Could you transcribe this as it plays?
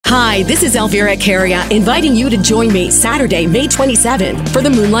Hi, this is Elvira Caria, inviting you to join me Saturday, May 27th for the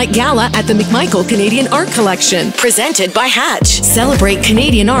Moonlight Gala at the McMichael Canadian Art Collection, presented by Hatch. Celebrate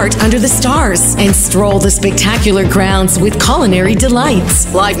Canadian art under the stars and stroll the spectacular grounds with culinary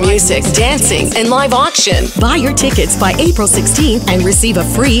delights, live music, dancing, and live auction. Buy your tickets by April 16th and receive a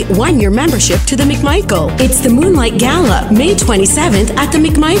free one-year membership to the McMichael. It's the Moonlight Gala, May 27th at the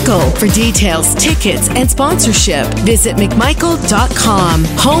McMichael. For details, tickets, and sponsorship, visit mcmichael.com.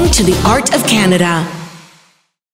 Home to the art of Canada.